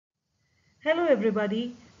Hello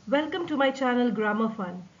everybody, welcome to my channel Grammar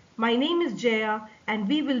Fun. My name is Jaya and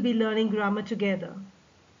we will be learning grammar together.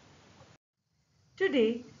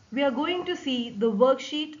 Today we are going to see the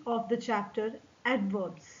worksheet of the chapter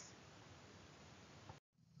Adverbs.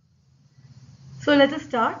 So let us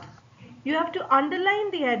start. You have to underline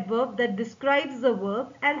the adverb that describes the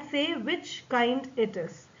verb and say which kind it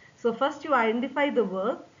is. So first you identify the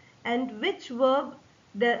verb and which verb,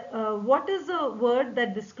 what is the word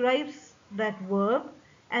that describes that verb,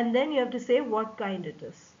 and then you have to say what kind it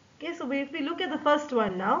is. Okay, so if we look at the first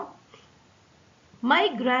one now,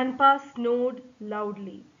 my grandpa snored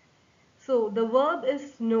loudly. So the verb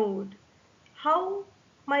is snored. How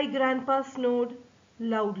my grandpa snored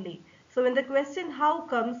loudly. So when the question how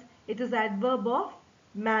comes, it is adverb of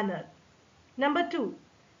manner. Number 2.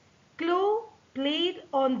 Chloe played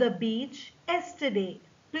on the beach yesterday.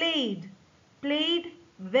 Played. Played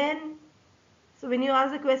when. So when you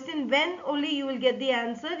ask the question when, only you will get the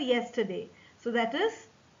answer yesterday. So that is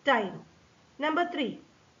time. Number 3.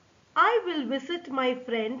 I will visit my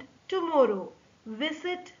friend tomorrow.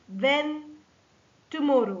 Visit when,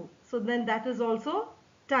 tomorrow. So then that is also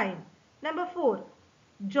time. Number 4.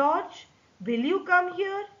 George, will you come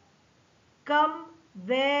here? Come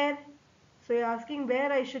where? So you're asking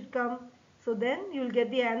where I should come. So then you'll get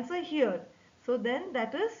the answer here. So then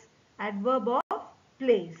that is adverb of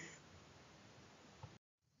place.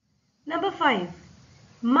 Number 5.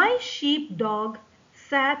 My sheepdog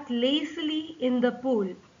sat lazily in the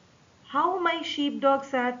pool. How my sheepdog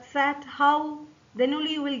sat how? Then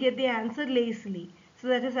only you will get the answer lazily. So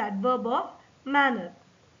that is adverb of manner.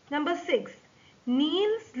 Number 6.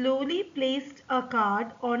 Neil slowly placed a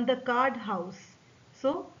card on the card house.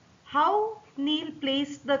 So how Neil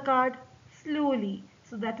placed the card? Slowly.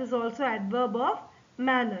 So that is also adverb of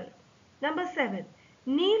manner. Number 7.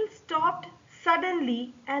 Neil stopped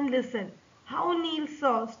suddenly and listened. How Neil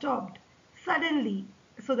stopped? Suddenly.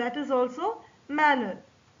 So that is also manner.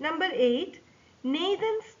 Number 8.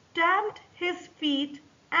 Nathan stamped his feet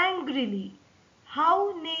angrily.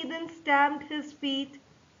 How Nathan stamped his feet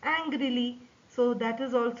angrily. So that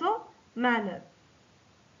is also manner.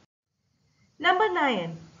 Number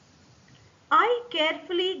 9. I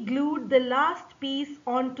carefully glued the last piece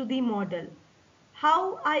onto the model.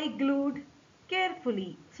 How I glued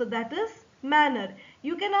carefully. So that is manner.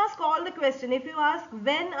 You can ask all the question. If you ask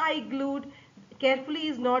when I glued, carefully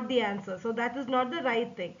is not the answer. So that is not the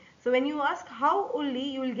right thing. So when you ask how only,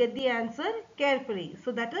 you will get the answer carefully.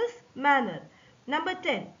 So that is manner. Number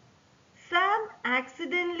 10. Sam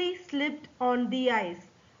accidentally slipped on the ice.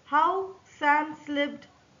 How Sam slipped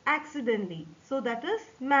accidentally. So that is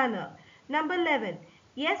manner. Number 11.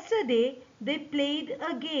 Yesterday they played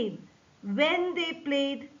a game. When they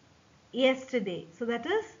played yesterday. So that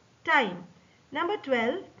is time. Number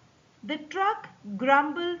 12. The truck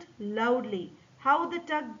grumbled loudly. How the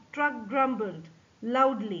truck grumbled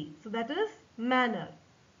loudly. So that is manner.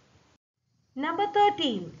 Number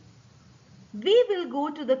 13. We will go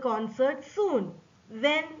to the concert soon.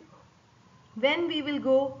 When we will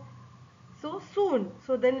go? So soon.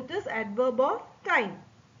 So then it is adverb of time.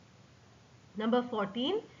 Number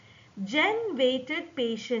 14. Jen waited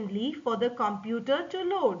patiently for the computer to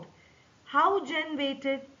load. How Jen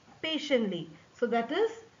waited patiently. So that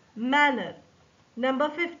is manner. Number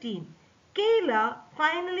 15. Kayla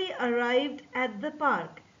finally arrived at the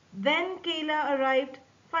park. When Kayla arrived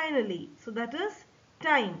finally. So that is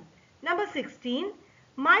time. Number 16.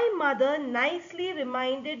 My mother nicely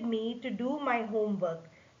reminded me to do my homework.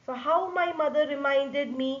 So how my mother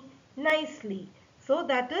reminded me? Nicely. So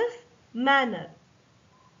that is manner.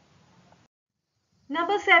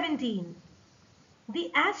 Number 17. The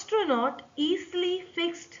astronaut easily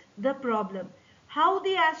fixed the problem. How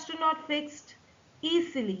the astronaut fixed?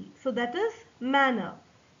 Easily. So that is manner.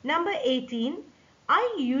 Number 18.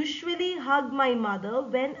 I usually hug my mother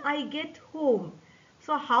when I get home.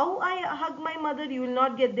 So how I hug my mother? You will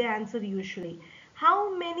not get the answer usually.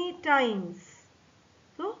 How many times?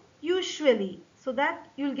 So usually. So that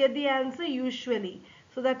you will get the answer usually.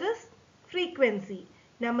 So that is frequency.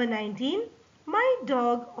 Number 19. My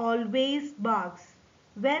dog always barks.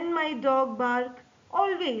 When my dog bark,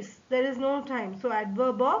 always. There is no time. So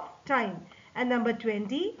adverb of time. And number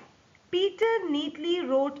 20. Peter neatly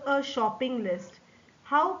wrote a shopping list.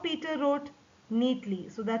 How Peter wrote? Neatly.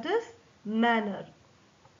 So that is manner.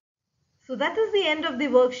 So that is the end of the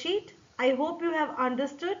worksheet. I hope you have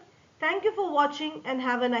understood. Thank you for watching and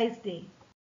have a nice day.